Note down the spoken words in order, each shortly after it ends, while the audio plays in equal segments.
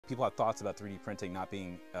people have thoughts about 3D printing not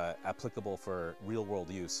being applicable for real world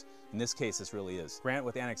use. In this case, this really is. Grant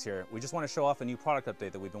with Annex here. We just want to show off a new product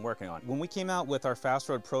update that we've been working on. When we came out with our Fast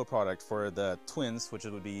Road Pro product for the twins, which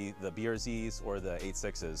would be the BRZs or the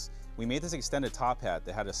 86s, we made this extended top hat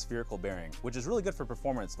that had a spherical bearing, which is really good for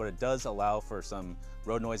performance, but it does allow for some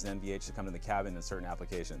road noise and NVH to come to the cabin in certain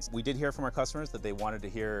applications. We did hear from our customers that they wanted to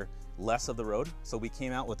hear less of the road, so we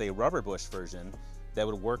came out with a rubber bush version that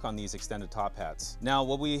would work on these extended top hats. Now,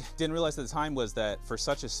 what we didn't realize at the time was that for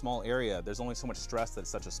such a small area, there's only so much stress that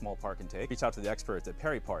such a small part can take. Reach out to the experts at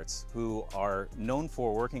Perry Parts, who are known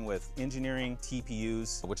for working with engineering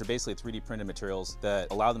TPUs, which are basically 3D printed materials that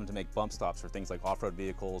allow them to make bump stops for things like off-road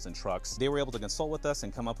vehicles and trucks. They were able to consult with us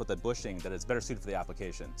and come up with a bushing that is better suited for the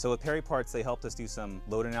application. So with Perry Parts, they helped us do some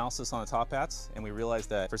load analysis on the top hats, and we realized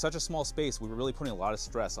that for such a small space, we were really putting a lot of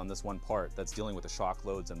stress on this one part that's dealing with the shock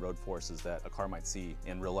loads and road forces that a car might see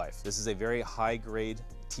in real life. This is a very high grade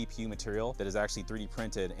TPU material that is actually 3D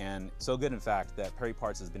printed, and so good in fact that Perry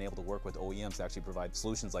Parts has been able to work with OEMs to actually provide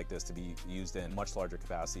solutions like this to be used in much larger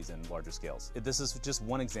capacities and larger scales. This is just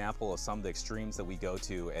one example of some of the extremes that we go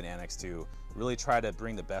to at Annex to really try to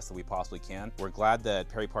bring the best that we possibly can. We're glad that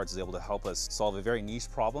Perry Parts is able to help us solve a very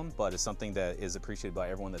niche problem, but it's something that is appreciated by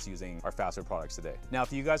everyone that's using our Fast Road products today. Now,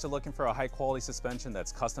 if you guys are looking for a high quality suspension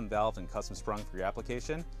that's custom valved and custom sprung for your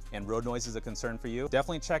application, and road noise is a concern for you,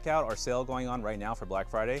 definitely check out our sale going on right now for Black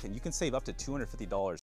Friday, and you can save up to $250